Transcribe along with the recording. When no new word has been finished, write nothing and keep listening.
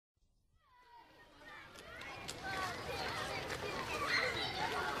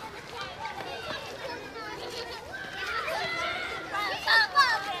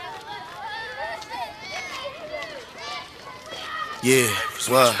Yeah,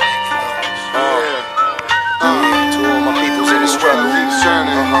 what? To all my peoples in the struggle, keep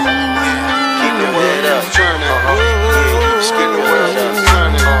turning. Keep the word up, turning. Keep getting the word up,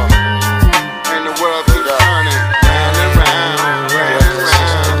 turning. And the world keep turning. Round and round, round and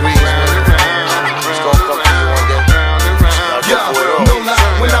round, round and round. It's gonna come to you one day. Round and round. Yeah, no lie.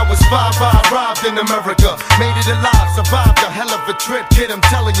 When I was 5, I arrived in America. Made it alive, survived a hell of a trip. Kid, I'm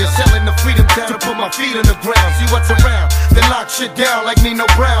telling you, selling the freedom down to put my feet on the ground. See what's around, then lock shit down like Nino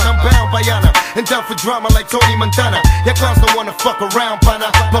Brown. I'm bound by honor and down for drama like Tony Montana. Yeah, clowns don't wanna fuck around, pana.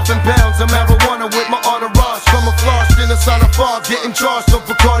 Puffin' pounds of marijuana with my entourage. From a floss in the sun of fog, getting charged for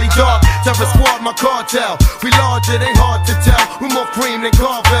Bacardi Dog. Terror Squad, my cartel. We large, it ain't hard to tell. We more cream than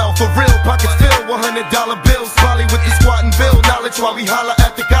Carvel. For real, pockets filled with $100 bills. Probably with the squat and bill knowledge while we holler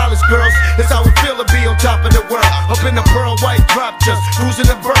at the college girls. It's how we feel to be on top of the world. Up in the pearl white drop, just cruising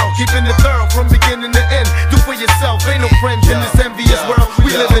the borough, keeping it thorough from beginning to end. Do for yourself, ain't no friends in this envious world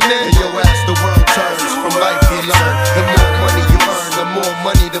we living in. Yo, as the world turns, from life we learn. The more money you earn, the more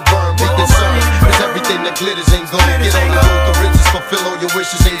money to burn. Be concerned, cause everything that glitters ain't gold. Get on the road to riches, fulfill all your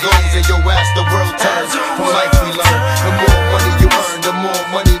wishes and goals. And yo, as the world turns, from life we learn. The more money you earn, the more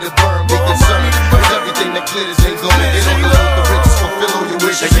money to burn. Be concerned, cause everything that glitters ain't gold. Get on the road to riches, fulfill all your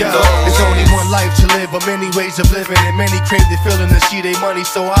wishes and goals. There's only one life to live, but many ways of living, and many crave the feeling to see their money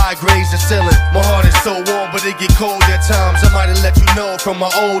so high, graze the ceiling. My heart is so warm, but it get cold at times. I might have let you know from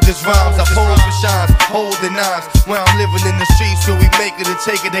my oldest rhymes. I pose for shines, holding knives. When I'm living in the streets, so we make it and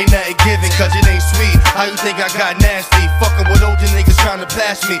take it, ain't nothing given, cause it ain't sweet. How you think I got nasty? Fucking with older niggas trying to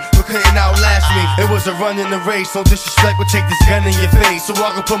pass me, but couldn't outlast me. It was a run in the race, no disrespect, but take this gun in your face, so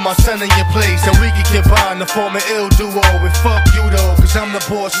I can put my son in your place, and we can get by in the form of ill duo. And fuck you though, cause I'm the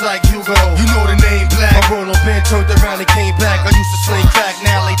boss like Hugo. You know the name Black. My Rono been turned around and came back. I used to sling crack,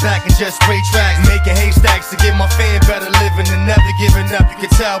 now lay back and just spray tracks, making haystacks to give my fan better living and never giving up. You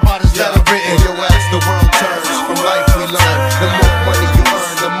can tell by this letter written. Yo, as the world turns, from life we learn. The more money you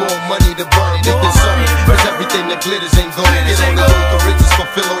earn, the more money to burn. Be concerned, cause everything that glitters ain't gold. Get on the road to riches,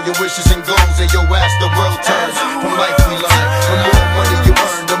 fulfill all your wishes and goals. And yo, as the world turns, from life we learn. The more money you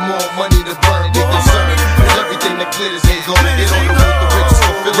earn, the more money to burn. Be concerned, cause everything that glitters ain't gold. Get on the road to riches,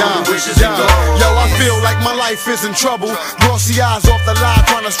 fulfill all your wishes and goals. Yo, I feel like my life is in trouble. Glossy eyes off the line,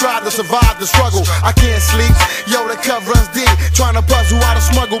 trying to strive to survive the struggle. I can't sleep, yo, the cut runs deep. Trying to puzzle how to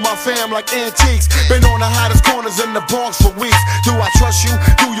smuggle my fam like antiques. Been on the hottest corners in the Bronx for weeks. Do I trust you?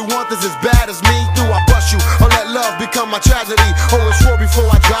 Do you want this as bad as me? Do I bust you? Or let love become my tragedy? Oh, it's swore before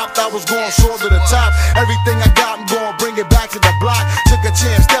I dropped, I was going soar to the top. Everything I got, I'm gonna bring it back to the block. Took a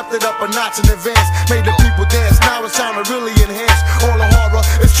chance, stepped it up a notch in advance. Made the people dance, now it's time to really enhance all the horror.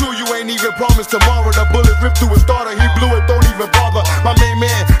 It's true, you ain't even promised tomorrow. The bullet ripped through his starter, he blew it, don't even bother. My main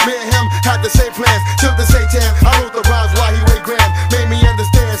man, me and him had the same plans. Took the same time, I wrote the rhymes while he weighed grand. Made me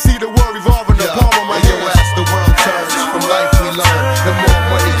understand, see the world revolving the palm of my hand. Yo, as the world turns, from life we learn. The more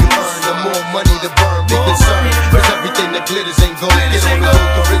money you earn, the more money to burn. Be concerned, cause everything that glitters ain't gold. Get on the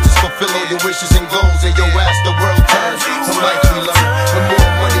road to riches, fulfill all your wishes and goals. And yo, as the world turns, from life we learn. The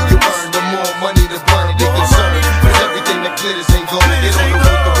more money you earn, the more money to burn. Be concerned, cause everything that glitters ain't gold. Get on the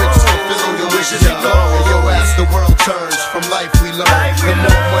road to riches, fulfill all your wishes and goals. And yo, as the world turns, from life we learn. The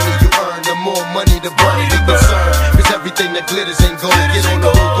more money you earn, the more money to burn. Be concerned, cause everything that glitters ain't gold. Get on the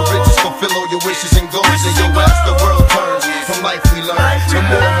road to riches, fulfill all your wishes and goals. And yo, as the world turns, from life we learn. The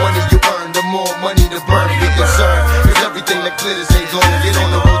more money you earn, the more money to burn. Be concerned, cause everything that glitters ain't gold. Get on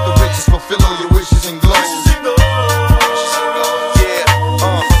the road to riches, fulfill all your wishes and goals. Yeah,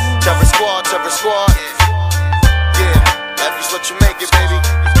 Terror Squad, Terror Squad. Yeah, that's what you make it, baby.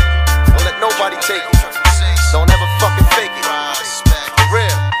 Don't let nobody take it. Don't ever fucking fake it. For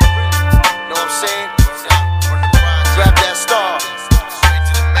real. Know what I'm saying? Grab that star.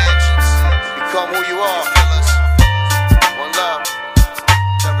 Become who you are.